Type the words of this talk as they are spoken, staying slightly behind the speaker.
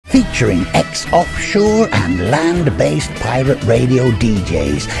featuring ex-offshore and land-based pirate radio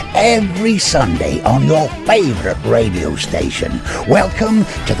DJs every Sunday on your favourite radio station. Welcome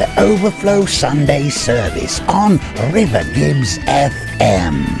to the Overflow Sunday service on River Gibbs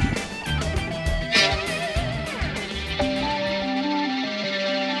FM.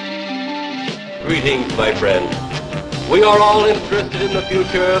 Greetings, my friend. We are all interested in the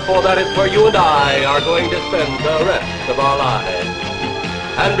future, for that is where you and I are going to spend the rest of our lives.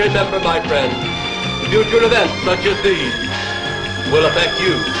 And remember, my friend, future events such as these will affect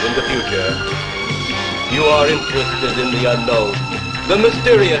you in the future. You are interested in the unknown, the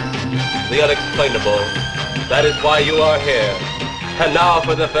mysterious, the unexplainable. That is why you are here. And now,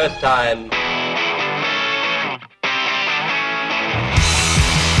 for the first time,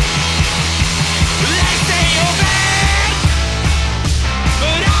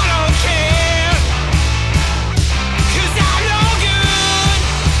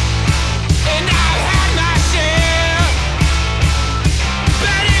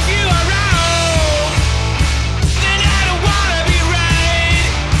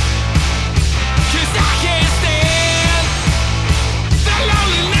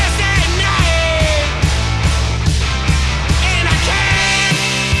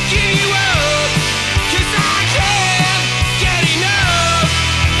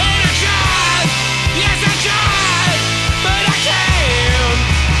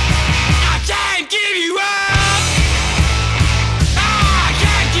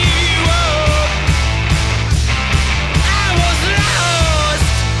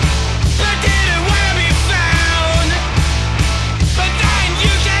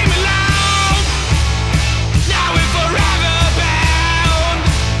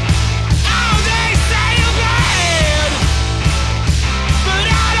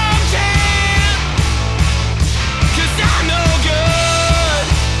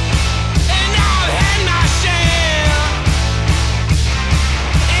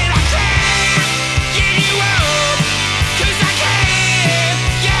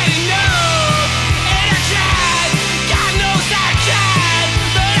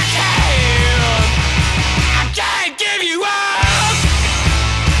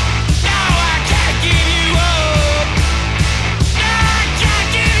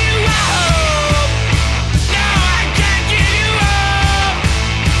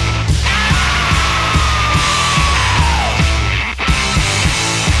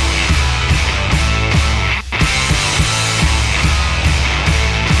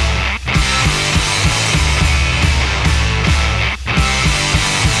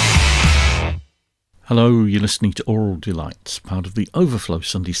 Hello, you're listening to Aural Delights, part of the Overflow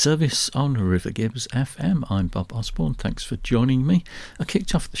Sunday service on River Gibbs FM. I'm Bob Osborne, thanks for joining me. I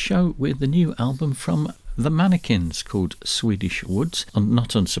kicked off the show with the new album from the Manikins called Swedish Woods. And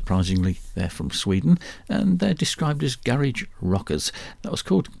not unsurprisingly, they're from Sweden, and they're described as garage rockers. That was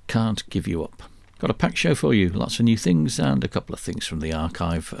called Can't Give You Up. Got a packed show for you, lots of new things and a couple of things from the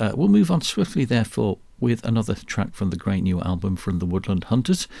archive. We'll move on swiftly, therefore, with another track from the great new album from the Woodland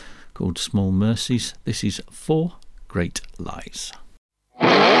Hunters, called Small Mercies. This is 4 Great Lies. One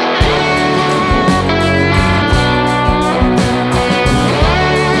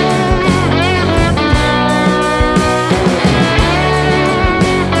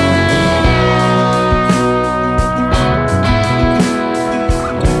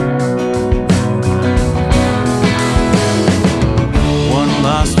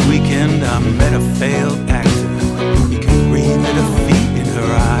last weekend I met a failed actor. You could read the defeat in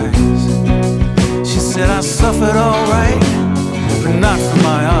her eyes. Said I suffered all right, but not from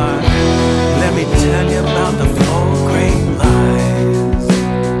my art. Let me tell you about the 4 great lies.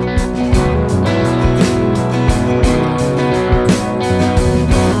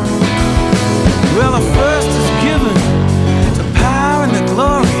 Well, the first is given to power and the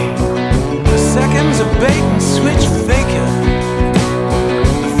glory. The second's a bait and switch faker.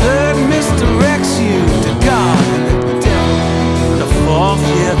 The third misdirects you to God and the devil. The fourth,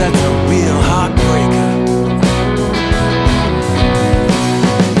 yeah, that's a real heartbreaker.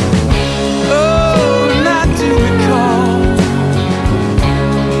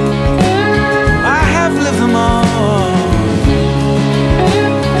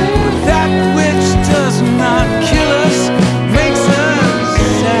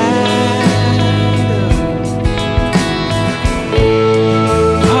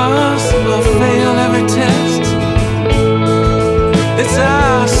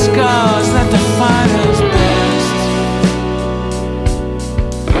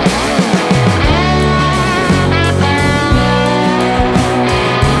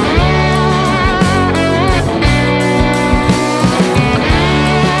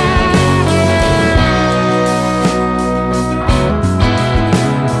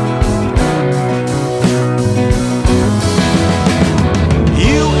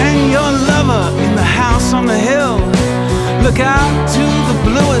 to the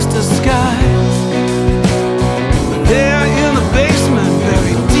bluest of skies. There in the basement,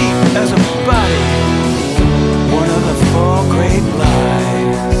 buried deep as a body, one of the four great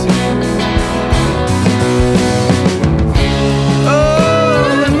lies.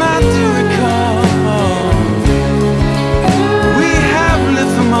 Oh, and I do recall, we have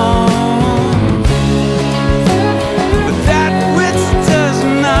lived them all, but that which does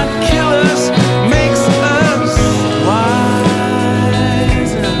not kill us makes us wiser.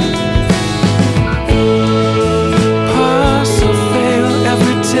 Pass or fail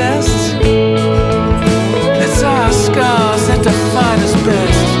every test. It's our scars that define us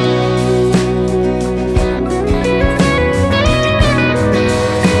best.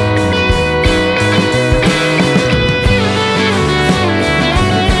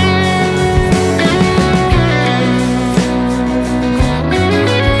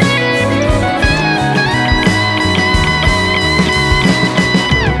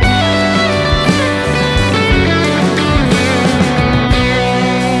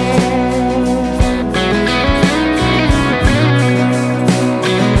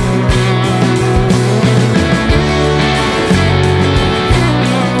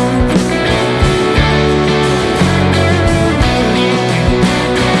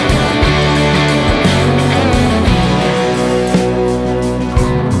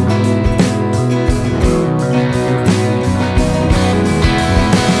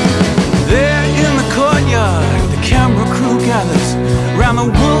 The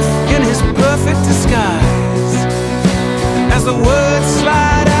wolf in his perfect disguise, as the words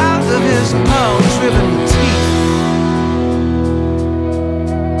slide out of his power-driven teeth.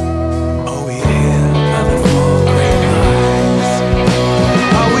 Are we here are the four great lies?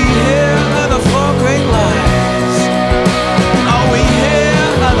 Are we here are the four great lies? Are we here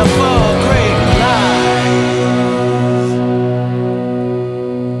are the four great lies?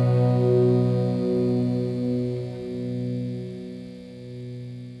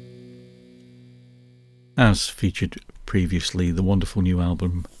 As featured previously, the wonderful new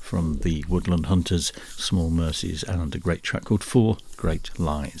album from the Woodland Hunters, Small Mercies, and a great track called Four Great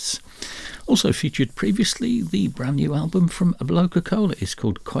Lies. Also featured previously, the brand new album from Blokeacola is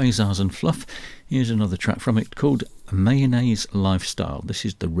called Quasars and Fluff. Here's another track from it called Mayonnaise Lifestyle. This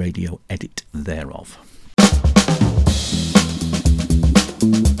is the radio edit thereof.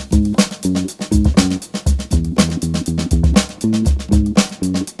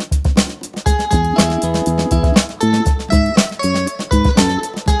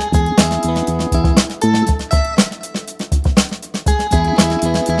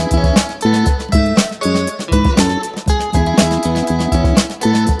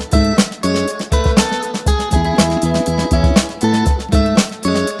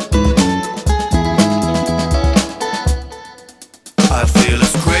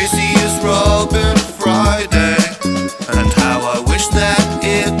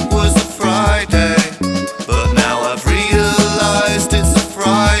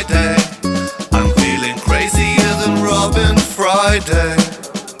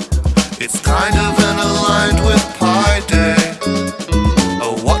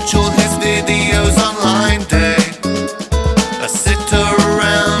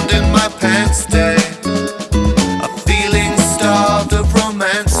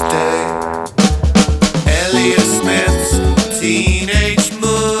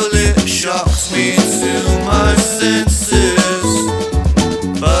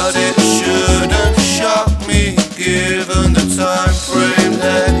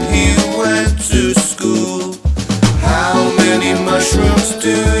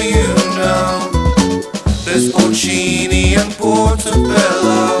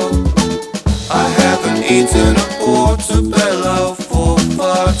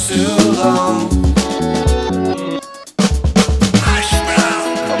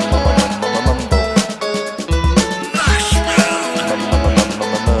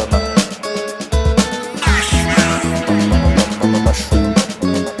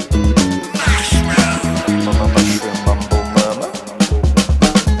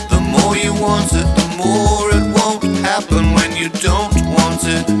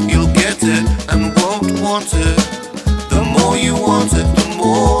 want it. The more you want it, the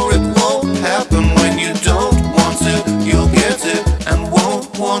more it won't happen.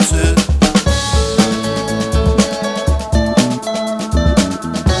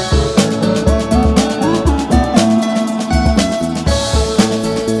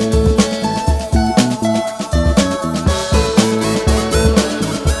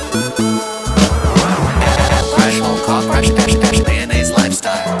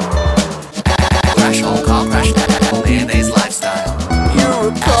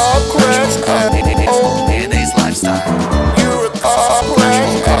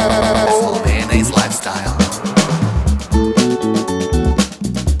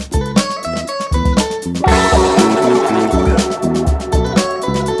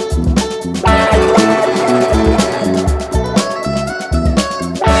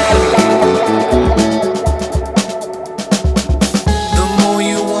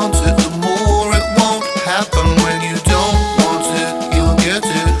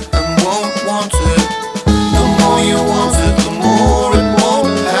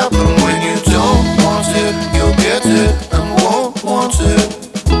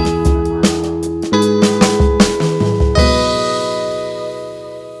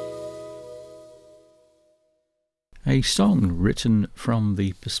 A song written from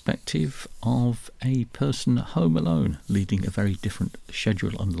the perspective of a person home alone, leading a very different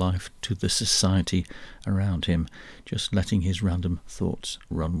schedule and life to the society around him, just letting his random thoughts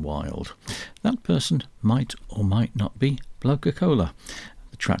run wild. That person might or might not be Blokeacola.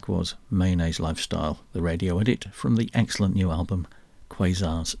 The track was Mayonnaise Lifestyle, the radio edit from the excellent new album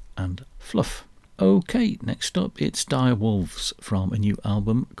Quasars and Fluff. Okay, next up it's Dire Wolves from a new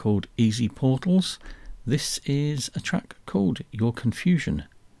album called Easy Portals. This is a track called Your Confusion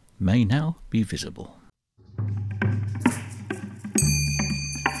May Now Be Visible.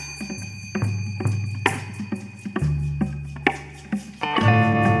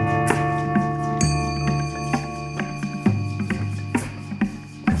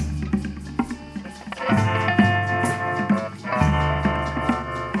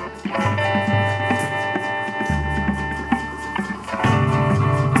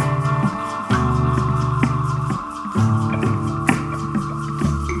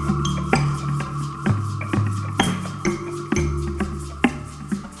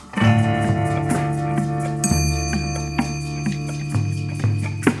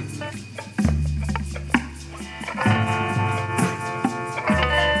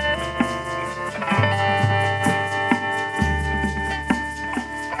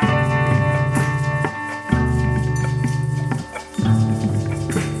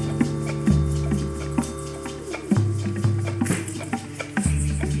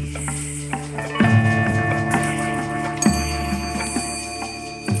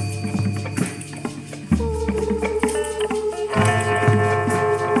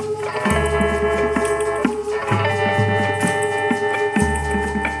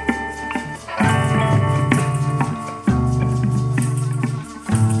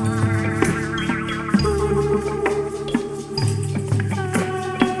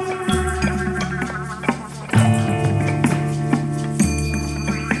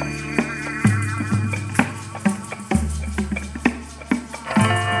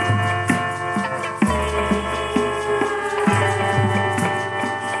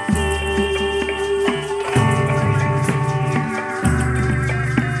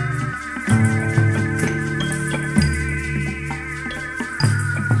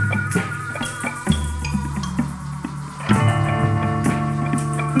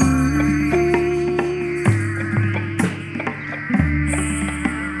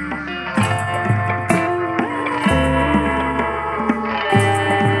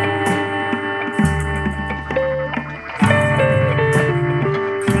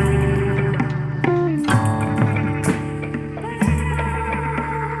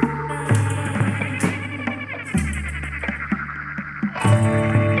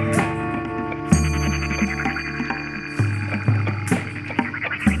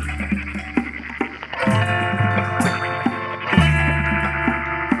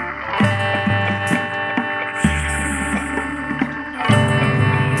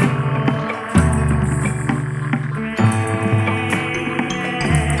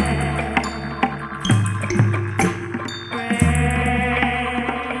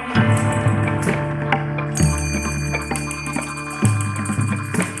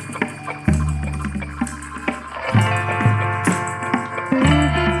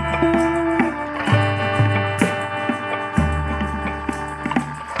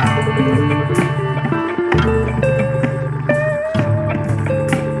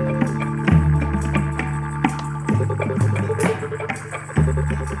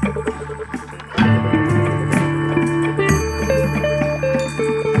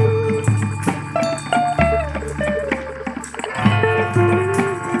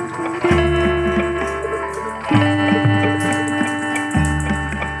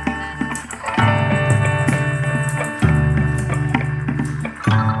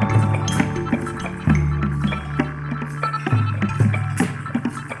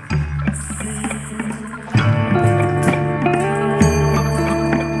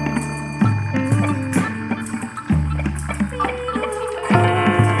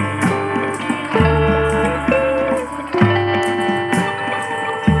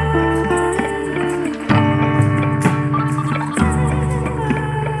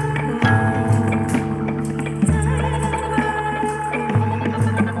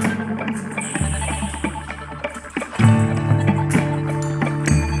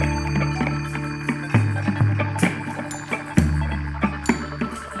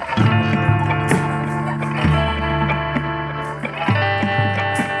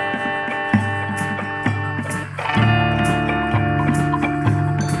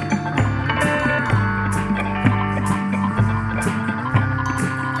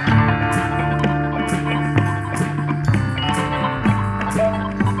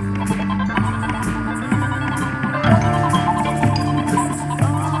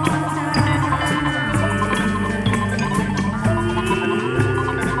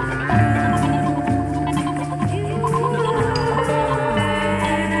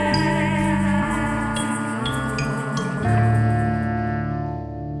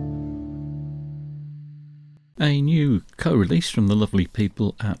 release from the lovely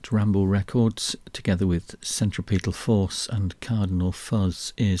people at Ramble Records, together with Centripetal Force and Cardinal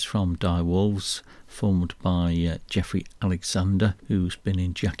Fuzz, is from Dire Wolves, formed by Jeffrey Alexander, who's been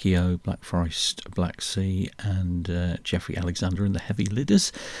in Jackie O, Black Forest, Black Sea, and Jeffrey Alexander and the Heavy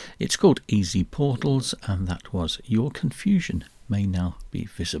Lidders. It's called Easy Portals, and that was Your Confusion May Now Be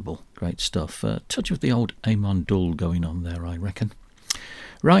Visible. Great stuff. Touch of the old Amon Dull going on there, I reckon.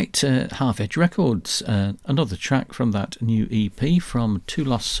 Right, Half Edge Records, another track from that new EP from Two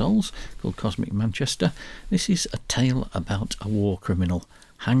Lost Souls called Cosmic Manchester. This is a tale about a war criminal,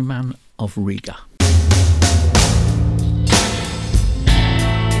 Hangman of Riga.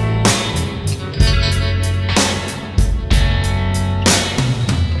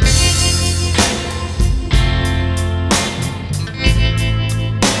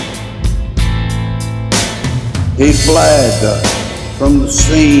 He fled from the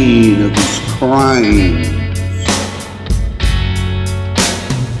scene of his crimes.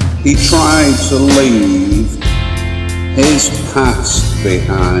 He tried to leave his past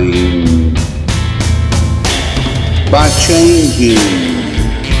behind by changing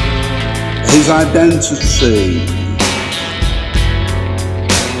his identity.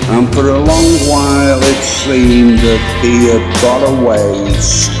 And for a long while it seemed that he had got away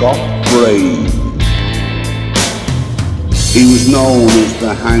scot-free. He was known as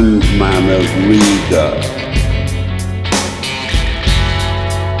the Hangman of Riga.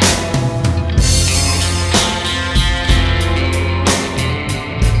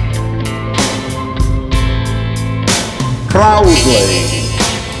 Proudly,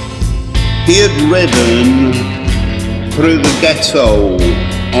 he had ridden through the ghetto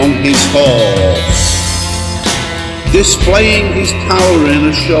on his horse, displaying his power in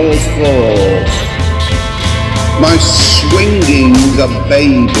a show of force, by swinging a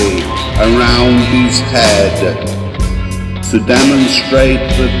baby around his head to demonstrate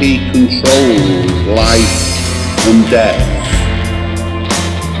that he controlled life and death.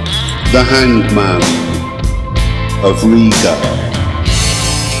 The Hangman of Riga.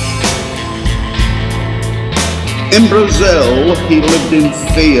 In Brazil, he lived in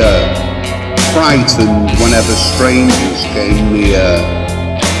fear, frightened whenever strangers came near.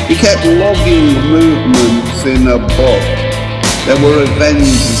 He kept logging movements in a book. There were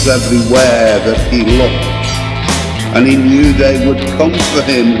Avengers everywhere that he looked, and he knew they would come for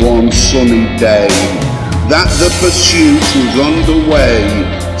him one sunny day, that the pursuit was underway.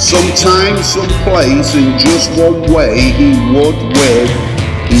 Sometime, someplace, in just one way, he would with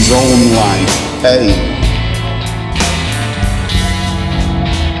his own life pay.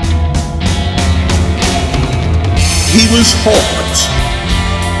 He was hooked.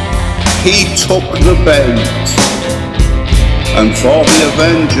 He took the bait, and for the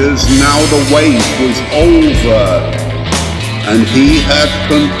Avengers now the wait was over, and he had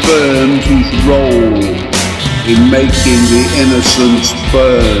confirmed his role in making the innocents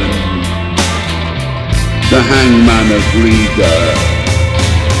burn. The Hangman of Riga.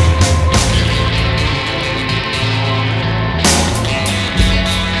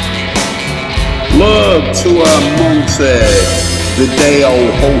 Lured to a Monte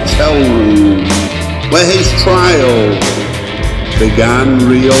Video hotel room, where his trial began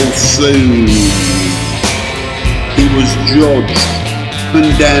real soon. He was judged,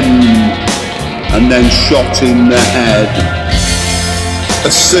 condemned, and then shot in the head. A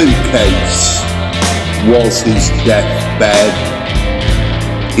suitcase was his deathbed.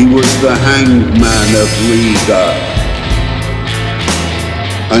 He was the Hangman of Riga,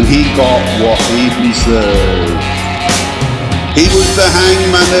 and he got what he deserved. He was the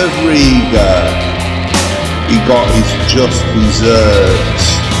Hangman of Riga. He got his just deserts.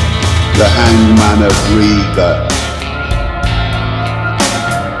 The Hangman of Riga.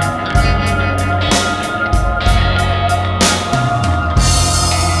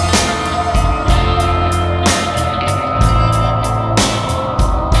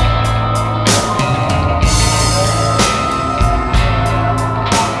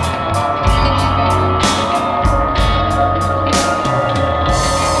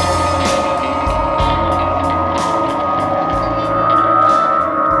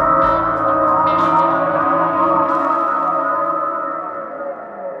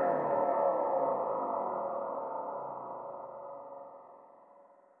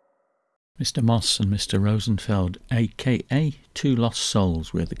 Mr. Moss and Mr. Rosenfeld, aka Two Lost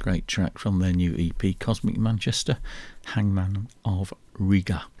Souls, with a great track from their new EP, Cosmic Manchester, Hangman of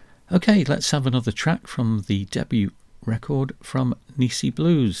Riga. Okay, let's have another track from the debut record from Niecy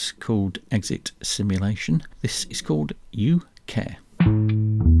Blues called Exit Simulation. This is called You Care.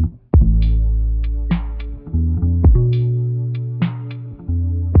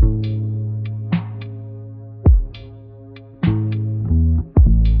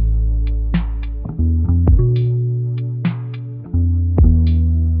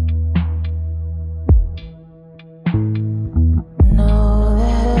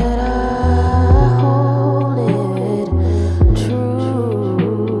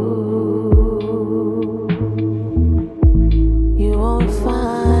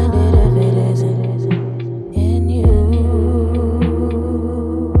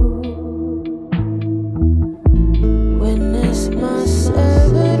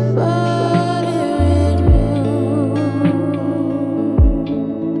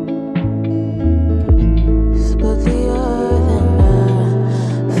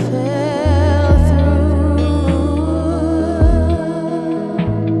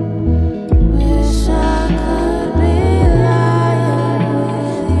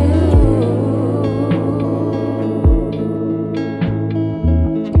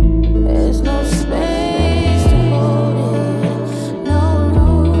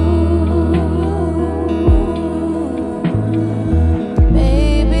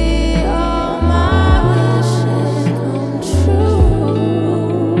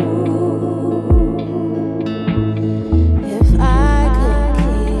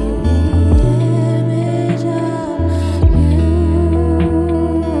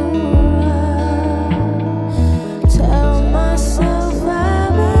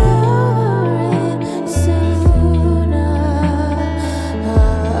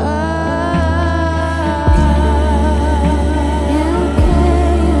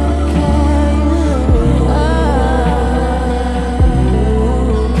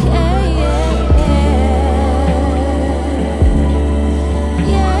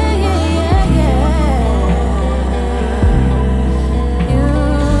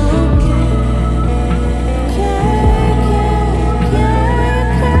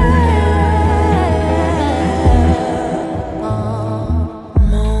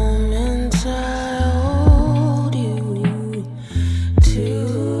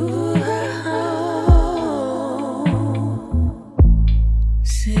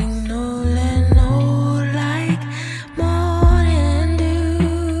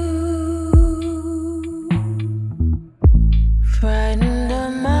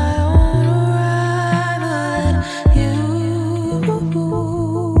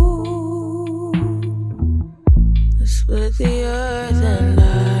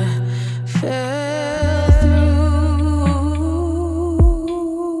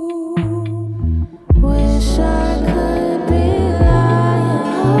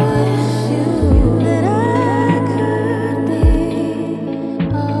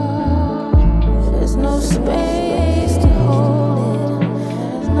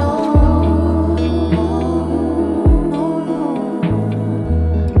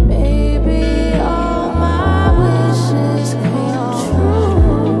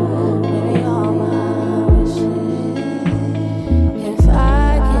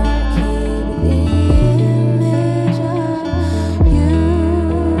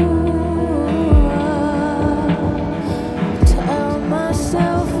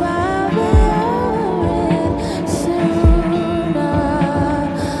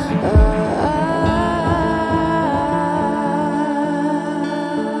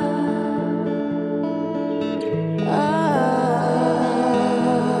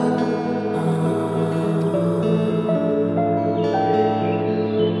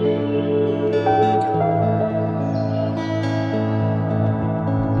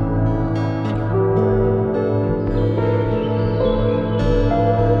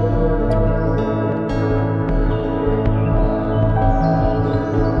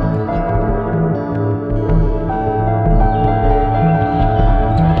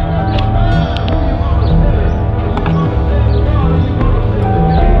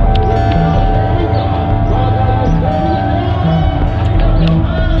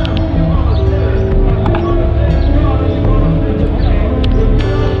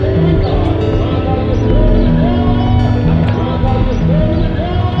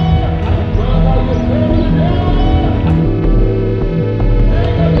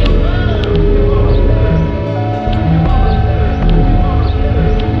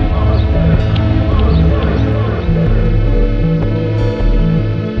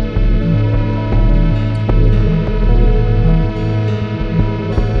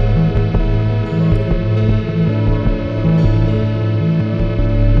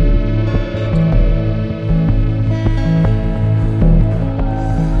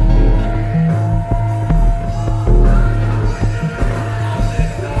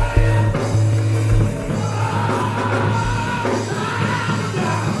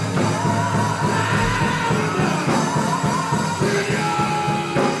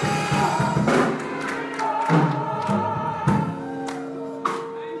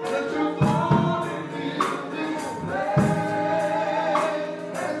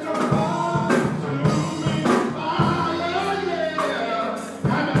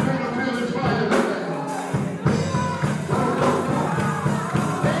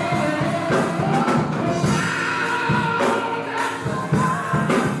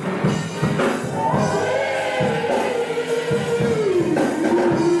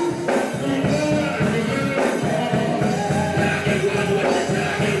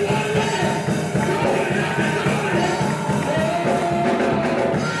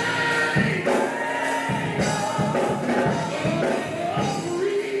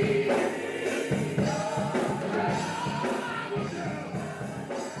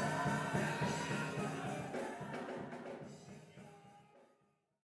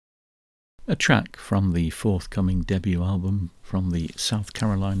 A track from the forthcoming debut album from the South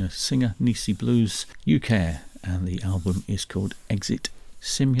Carolina singer Niecy Blues, You Care, and the album is called Exit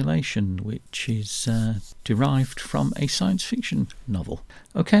Simulation, which is derived from a science fiction novel.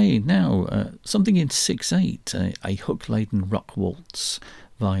 Okay, now something in 6/8, a hook-laden rock waltz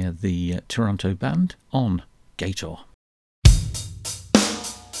via the Toronto band On Gator.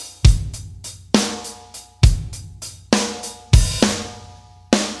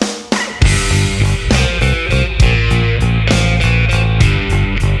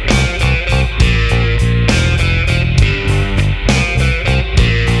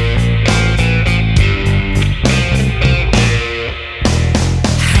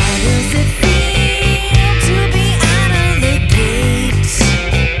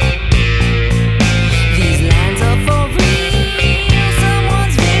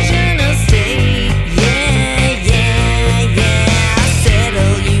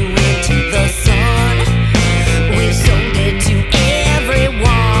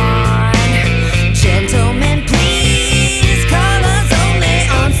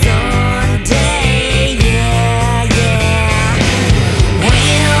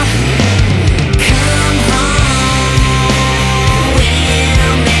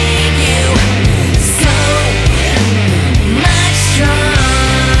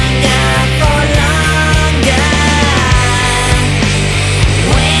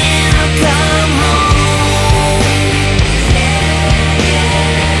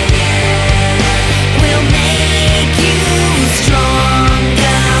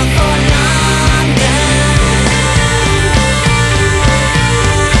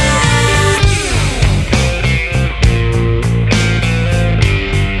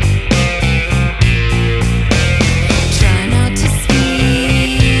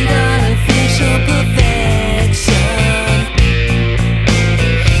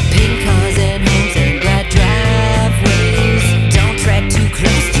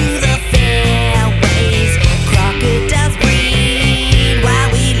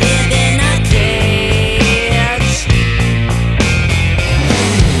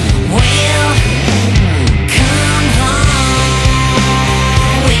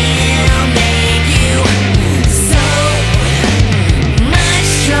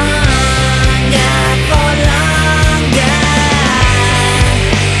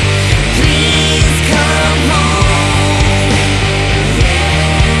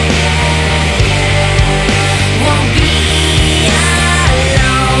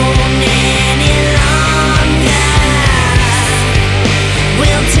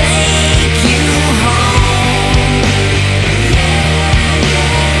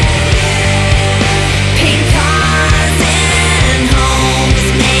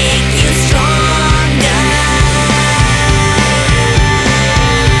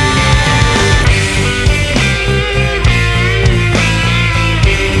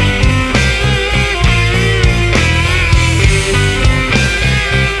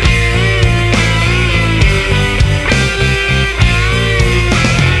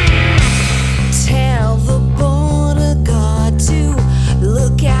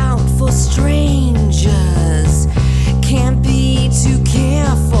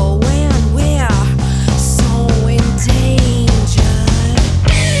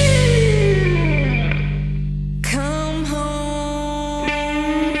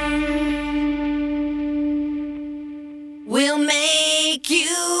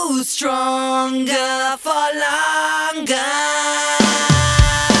 stronger for longer.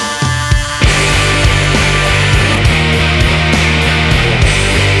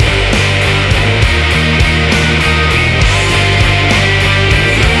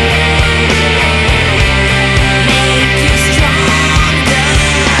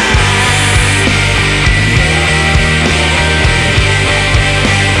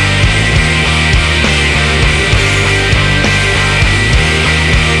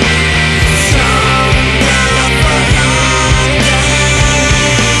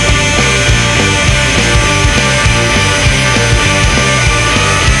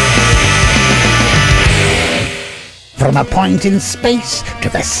 From a point in space to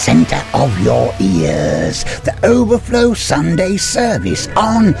the centre of your ears, the Overflow Sunday service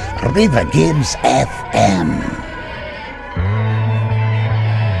on River Gibbs FM.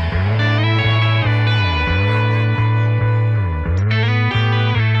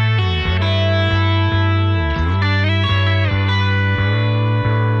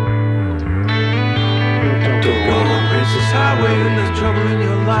 Don't go on Princess Highway when there's trouble in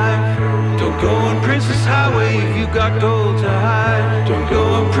your life. Don't go on Princess Highway if you got gold to hide. Don't go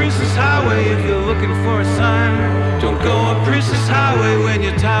on Princess Highway if you're looking for a sign. Don't go on Princess Highway when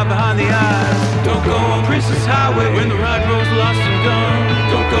you're tired out behind the eyes. Don't go on Princess Highway when the ride road's lost and gone.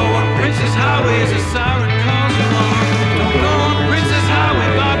 Don't go on Princess Highway as a siren calls you on. Don't go on Princess Highway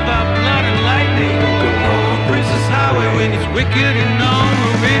by blood and lightning. Don't go on Princess Highway when it's wicked and on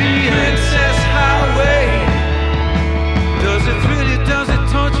Meridian. Princess Highway, does it thrill you, does it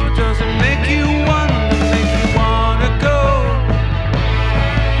taunt you, does it make you wonder, make you wanna go?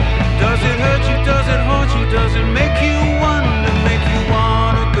 Does it hurt you, does it haunt you, does it make you wonder, make you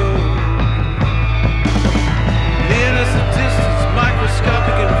wanna go? Nearness of distance,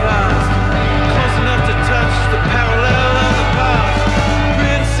 microscopic and vast, close enough to touch the parallel of the past.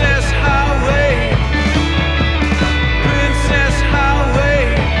 Princess Highway, Princess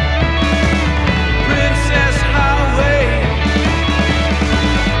Highway, Princess Highway.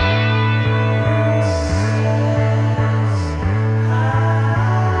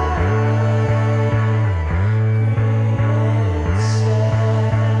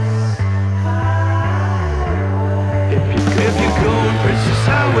 If you go on Princess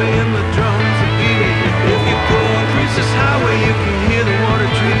Highway and the drums are beating, if you go on Princess Highway you can hear the water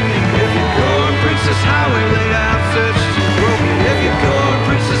dripping. If you go on Princess Highway laid out searched and broken. If you go on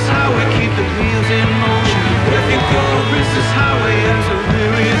Princess Highway keep the wheels in motion. If you go on Princess Highway as a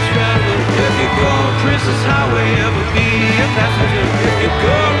weary traveler. If you go on Princess Highway ever be a passenger. If you go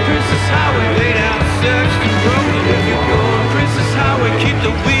on Princess Highway laid out searched and broken. If you go on Princess Highway keep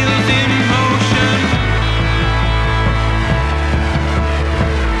the wheels in motion.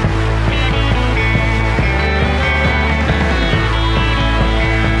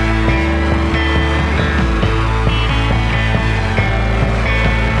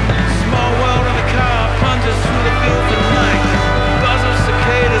 Small world in the car plunges through the fields of night. Buzz of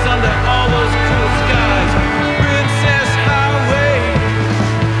cicadas under all those cool skies. Princess Highway,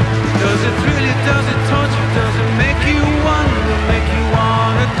 does it thrill you, does it taunt you, does it make you wonder, make you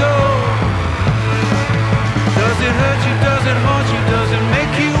wanna go? Does it hurt you, does it haunt you, does it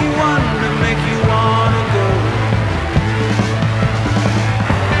make you wonder, make you wanna go?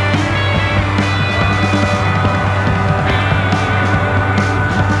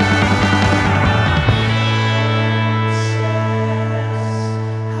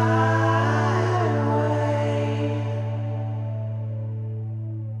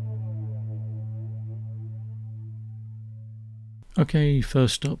 Okay,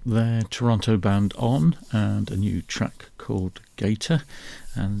 first up there, Toronto band On, and a new track called Gator,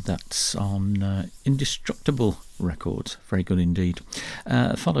 and that's on Indestructible Records, very good indeed.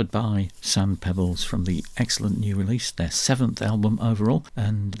 Followed by Pebbles from the excellent new release, their 7th album overall,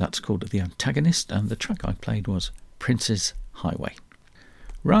 and that's called The Antagonist, and the track I played was Princess Highway.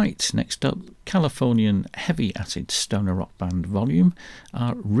 Right, next up, Californian heavy acid stoner rock band Volume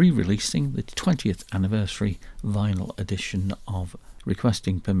are re-releasing the 20th anniversary vinyl edition of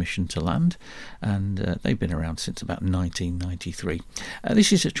Requesting Permission to Land, and they've been around since about 1993.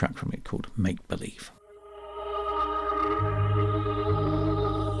 This is a track from it called Make Believe.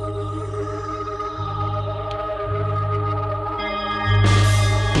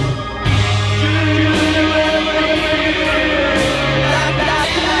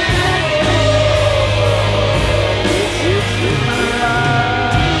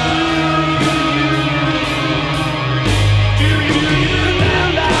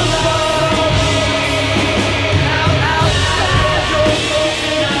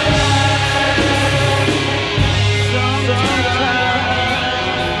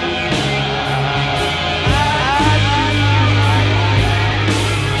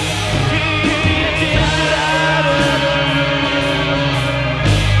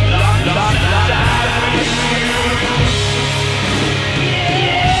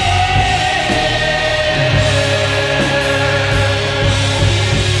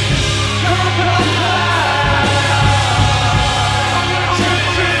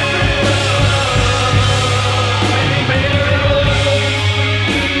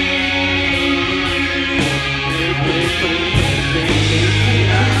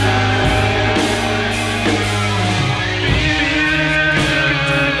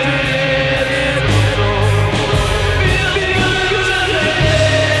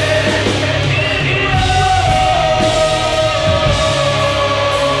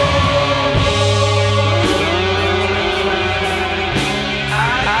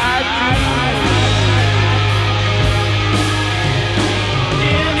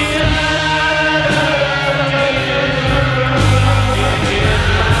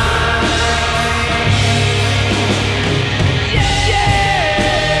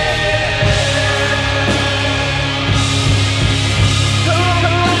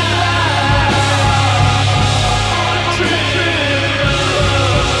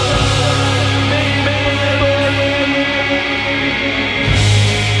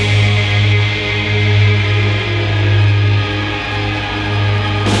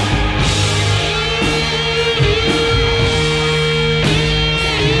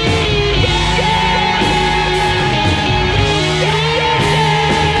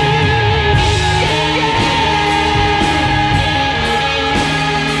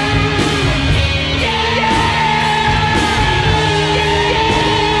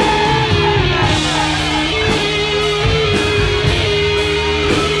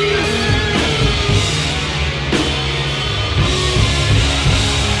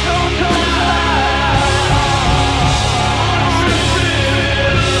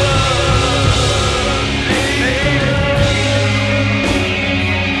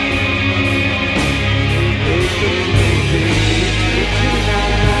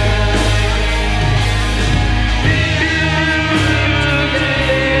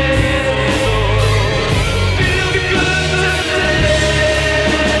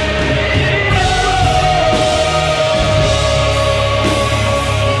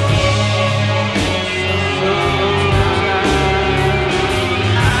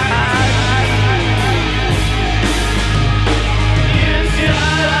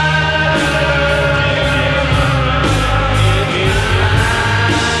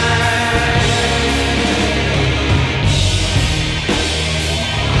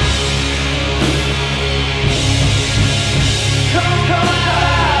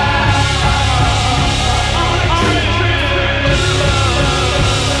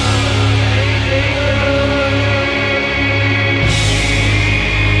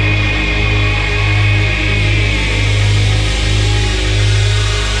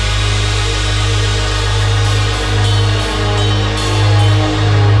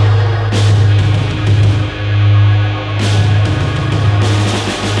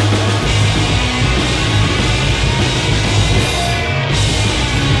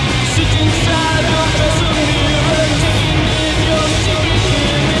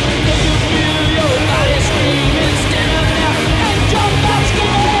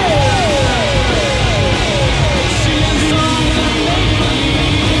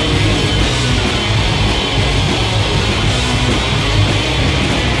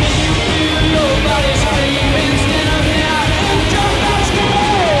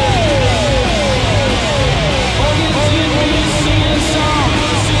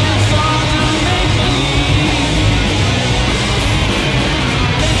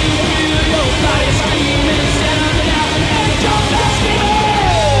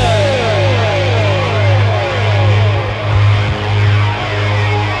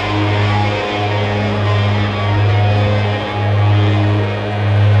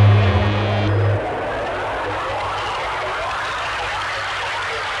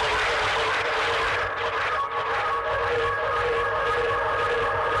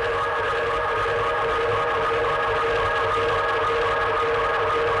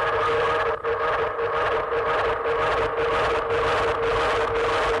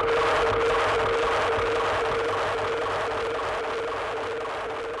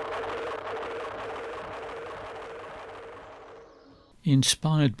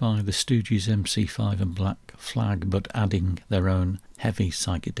 Inspired by the Stooges' MC5 and Black Flag, but adding their own heavy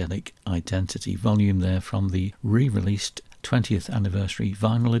psychedelic identity. Volume there from the re-released 20th anniversary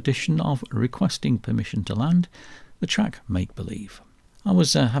vinyl edition of Requesting Permission to Land, the track Make Believe. I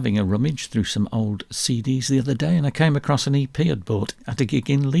was having a rummage through some old CDs the other day and I came across an EP I'd bought at a gig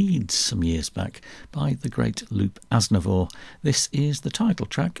in Leeds some years back by the great Loop-aznavour. This is the title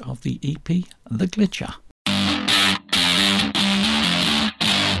track of the EP, The Glitcher.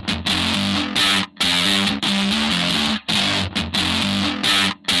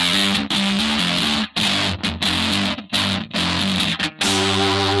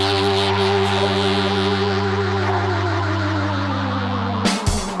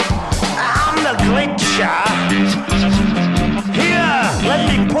 Here, let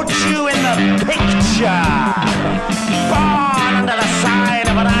me put you in the picture. Born under the side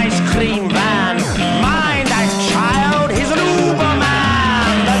of an ice cream van. Mind that child, he's an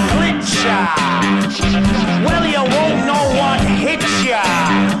Uberman. The glitcher. Well, you won't know what hit ya.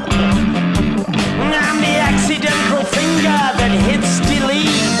 I'm the accidental finger that hits delete.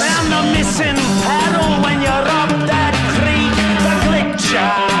 I'm the missing paddle when you're up that creek. The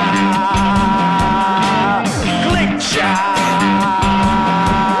glitcher.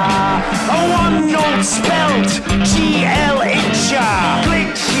 Spelt G-L-H-A,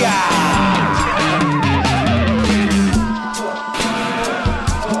 glitcher.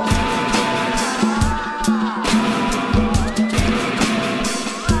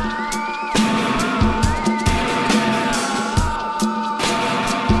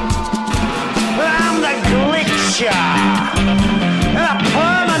 I'm the glitcher, a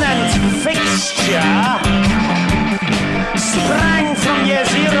permanent fixture. Sprang from year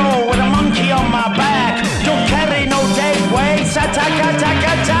zero with a monkey on my back. Don't carry no dead weights. Attack, attack,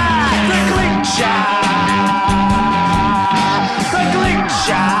 attack. The glitcher. The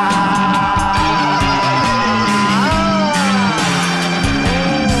glitcher.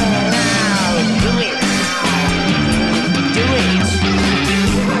 Do it. Do it.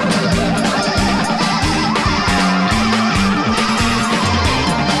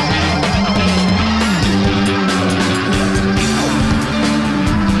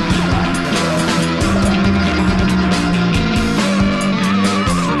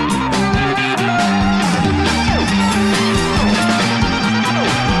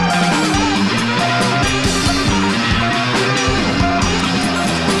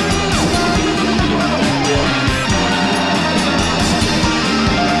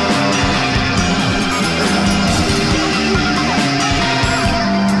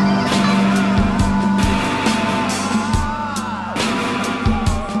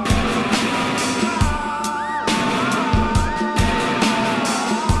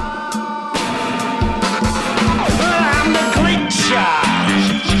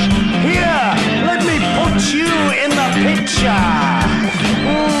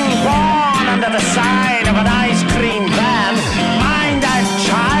 Born under the side of an ice cream van. Mind that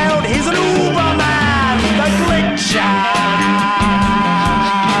child, he's an Uberman. The glitcher.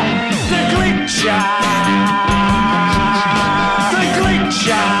 The glitcher. The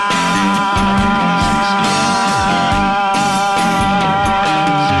glitcher.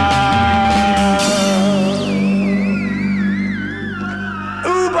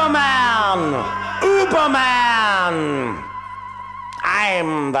 Uberman. Uberman.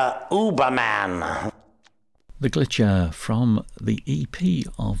 I'm the Uberman. The Glitcher from the EP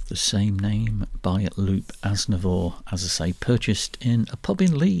of the same name by Loop-aznavour, as I say, purchased in a pub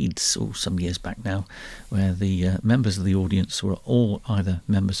in Leeds some years back now, where the members of the audience were all either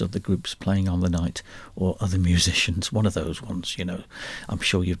members of the groups playing on the night or other musicians, one of those ones, you know. I'm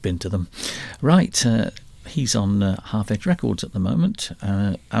sure you've been to them. Right, he's on Half Edge Records at the moment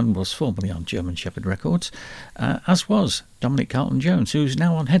and was formerly on German Shepherd Records, as was Dominic Carlton Jones, who's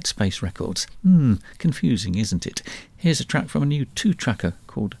now on Headspace Records. Confusing, isn't it? Here's a track from a new 2-tracker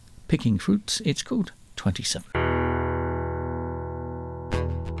called Picking Fruits. It's called 27.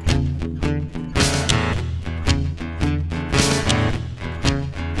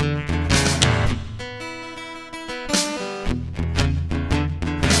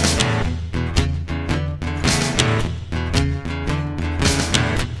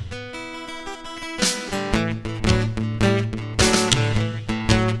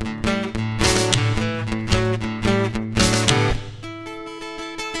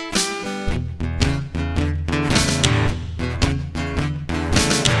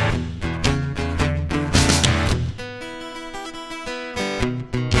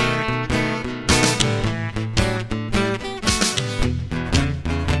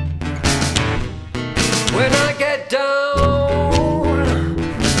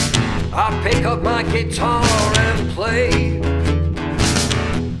 guitar and play.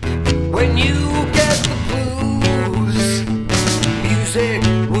 When you get the blues, music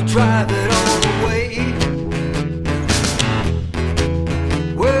will drive it all away.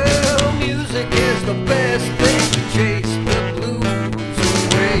 Well, music is the best thing to chase the blues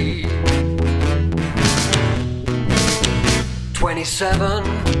away. 27.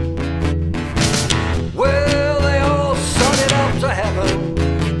 Well, they all sung it up to heaven.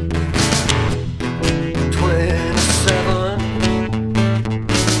 27.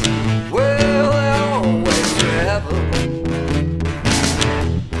 Well, they all went to heaven.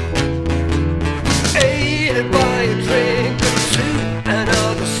 Aided by a drink or two and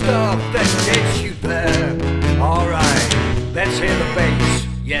other stuff that gets you there. Alright, let's hear the bass,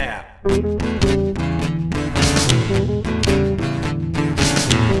 yeah.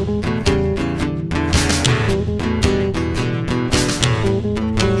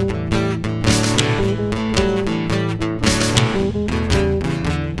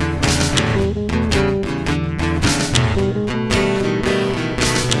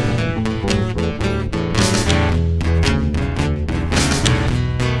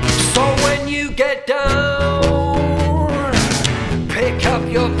 Get down, pick up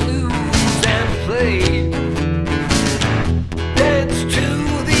your blues and play. Dance to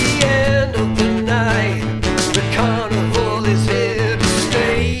the end of the night. The carnival is here to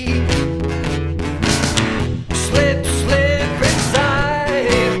stay. Slip, slip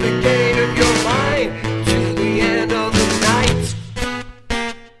inside the gate of your mind to the end of the night.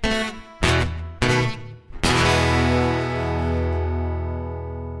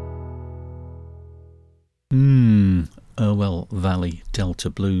 Aural Valley Delta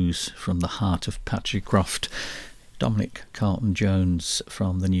Blues from the heart of Patrickcroft. Dominic, Carlton, Jones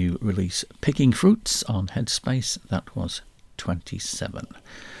from the new release Picking Fruits on Headspace. That was 27.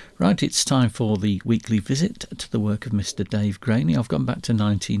 Right, it's time for the weekly visit to the work of Mr. Dave Graney. I've gone back to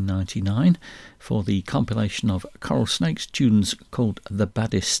 1999 for the compilation of Coral Snake's tunes called The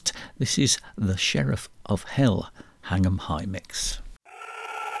Baddest. This is The Sheriff of Hell, Hang 'em High mix.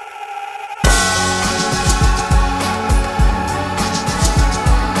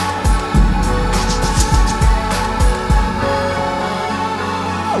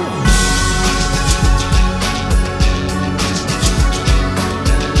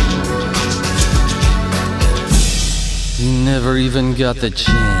 He never even got the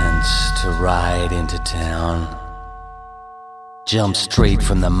chance to ride into town. Jumped straight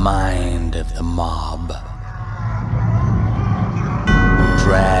from the mind of the mob.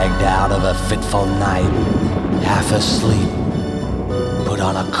 Dragged out of a fitful night, half asleep. Put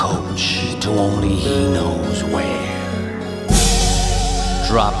on a coach to only he knows where.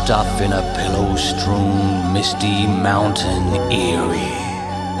 Dropped off in a pillow-strewn, misty mountain Erie.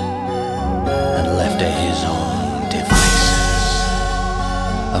 And left to his own devices.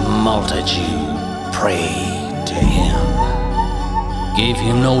 A multitude prayed to him, gave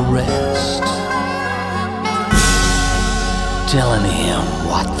him no rest, telling him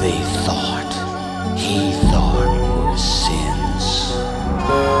what they thought he thought were sins.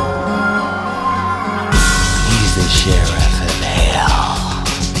 He's the sheriff of hell.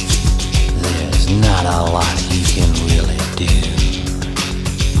 There's not a lot he can really do.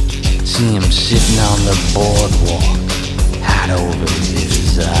 See him sitting on the boardwalk, hat over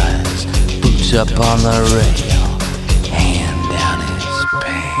his eyes, boots up on the rail, hand down his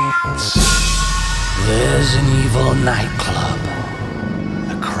pants. There's an evil nightclub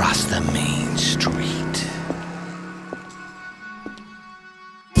across the main street.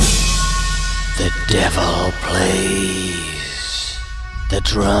 The devil plays the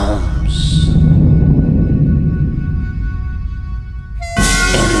drums.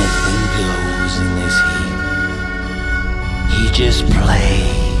 Anything goes in this heat. He just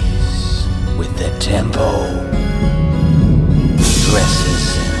plays with the tempo. Dresses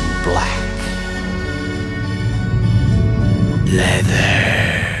in black leather.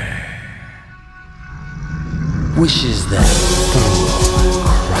 Wishes that fool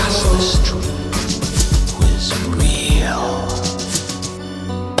across the street was real.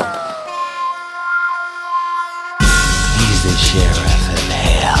 He's the sheriff of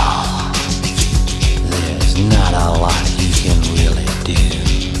hell. There's not a lot he can really do.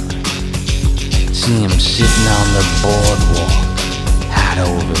 See him sitting on the boardwalk, hat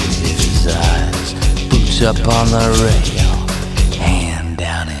over his eyes, boots up on the rail, hand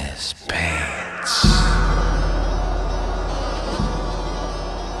down his pants.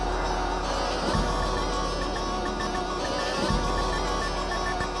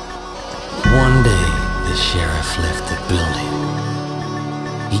 One day, the sheriff left the building.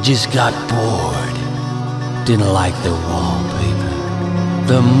 He just got bored. didn't like the wallpaper.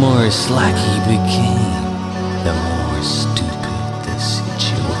 The more slack he became, the more stupid the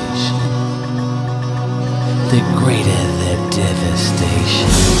situation. The greater the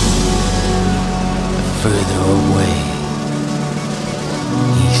devastation, the further away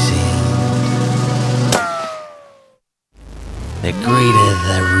he seemed. The greater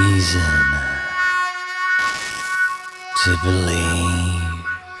the reason to believe.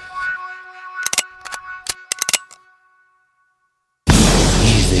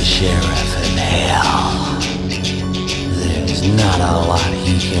 He's the sheriff in hell. There's not a lot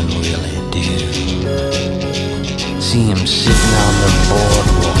he can really do. See him sitting on the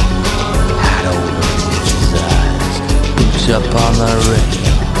boardwalk, hat over his eyes, boots up on the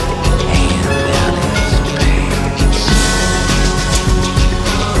radio, hand down his pants.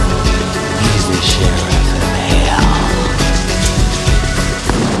 He's the sheriff in hell.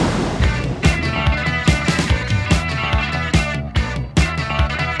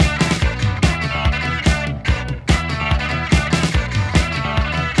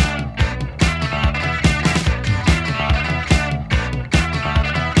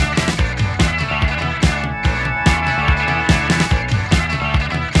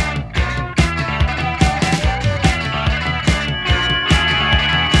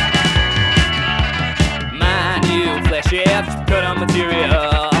 Put on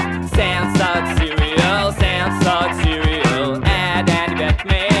material, Samsung cereal, add and get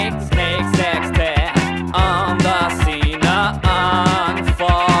mix, snake sex tag, on the scene, unforget.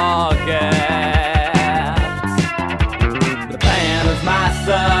 The plan is my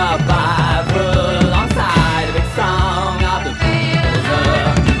survival, alongside a big song of the Beatles.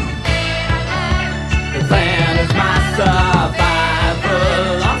 The plan is my survival,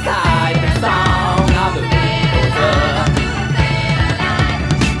 alongside a big song of the Beatles.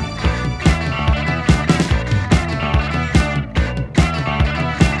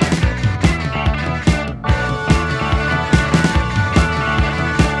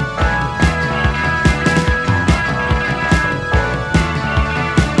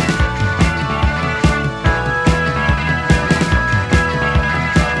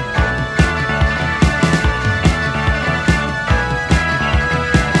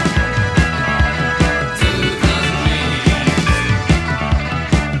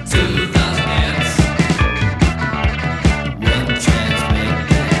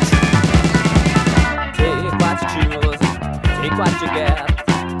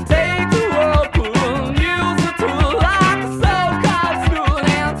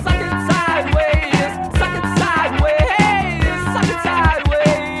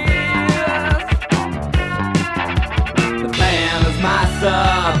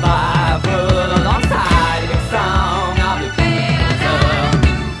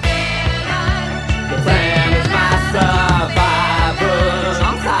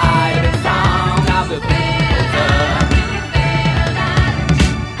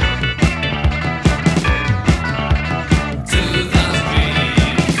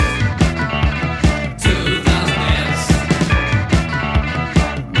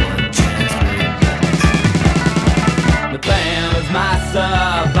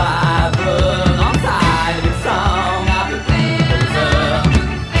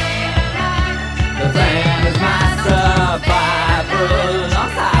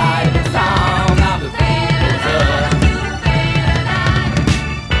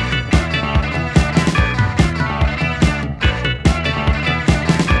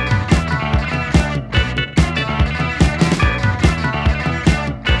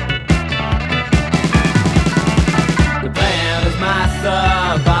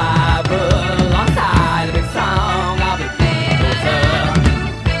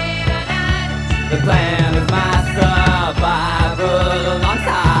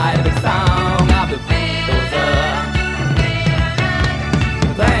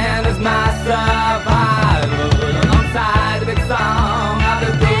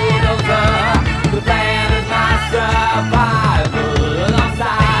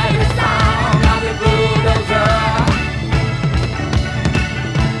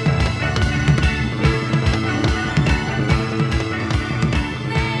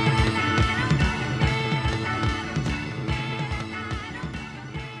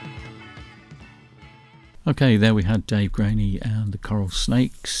 Okay, there we had Dave Graney and the Coral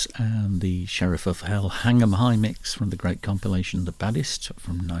Snakes and the Sheriff of Hell Hang 'em High mix from the great compilation The Baddest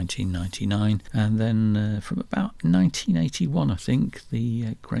from 1999, and then from about 1981 I think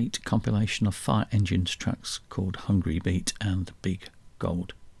the great compilation of Fire Engines tracks called Hungry Beat and The Big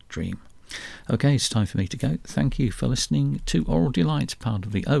Gold Dream. Okay, it's time for me to go. Thank you for listening to Aural Delight, part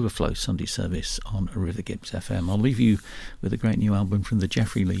of the Overflow Sunday service on River Gibbs FM. I'll leave you with a great new album from the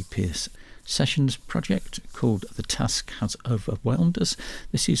Jeffrey Lee Pierce Sessions project called The Task Has Overwhelmed Us.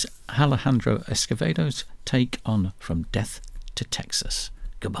 This is Alejandro Escovedo's take on From Death to Texas.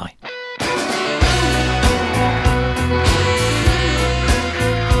 Goodbye.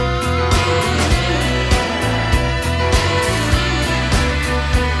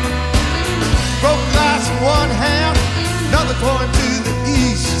 Broken glass in one hand, another going to the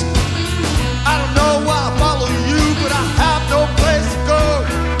east. I don't know why I follow you, but I have no place to go.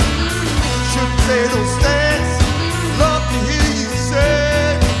 Shouldn't say those things, love to hear you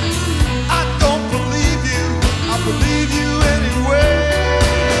say. I don't believe you, I believe you anyway.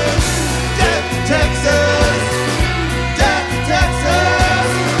 Death to Texas, death to Texas,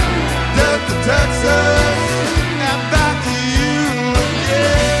 death to Texas, and back to you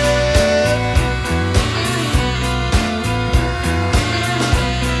again.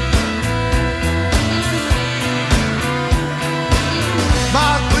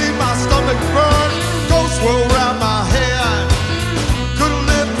 My stomach burns, ghosts swirl around my head. Couldn't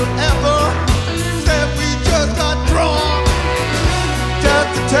live forever, instead we just got drunk. Death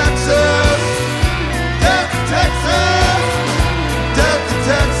to Texas, death to Texas, death to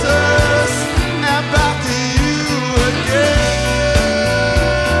Texas, and back to you again.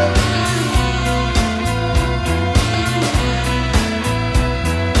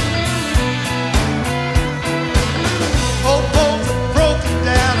 Old bones are broken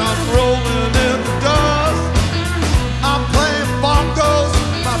down, I'm rolling in the dust. I'm playing bongos,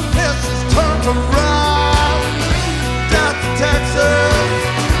 my pistols turn to rust. Death to Texas,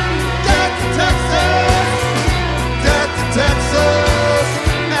 death to Texas, death to Texas,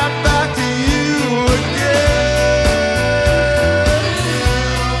 and back to you again.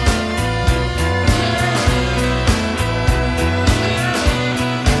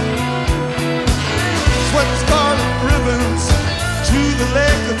 Sweat scarlet ribbons to the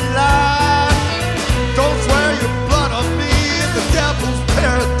lake of life. Don't swear your blood on me in the devil's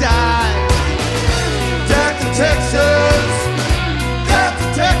paradise. Death to Texas, death to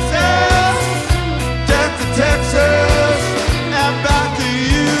Texas, death to Texas, and back to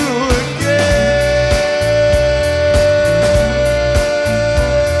you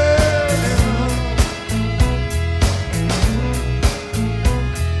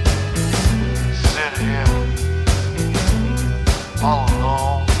Sit here, all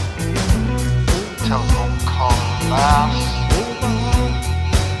alone. Telephone call laughs.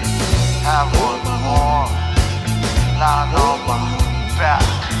 Have one more, lying on my back.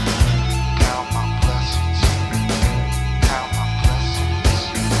 Count my blessings, count my blessings.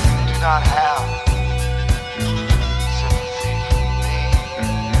 Do not have sympathy for me.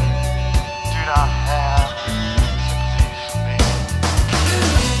 Do not have sympathy for me.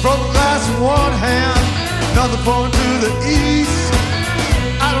 Broken glass in one hand, another going to the east.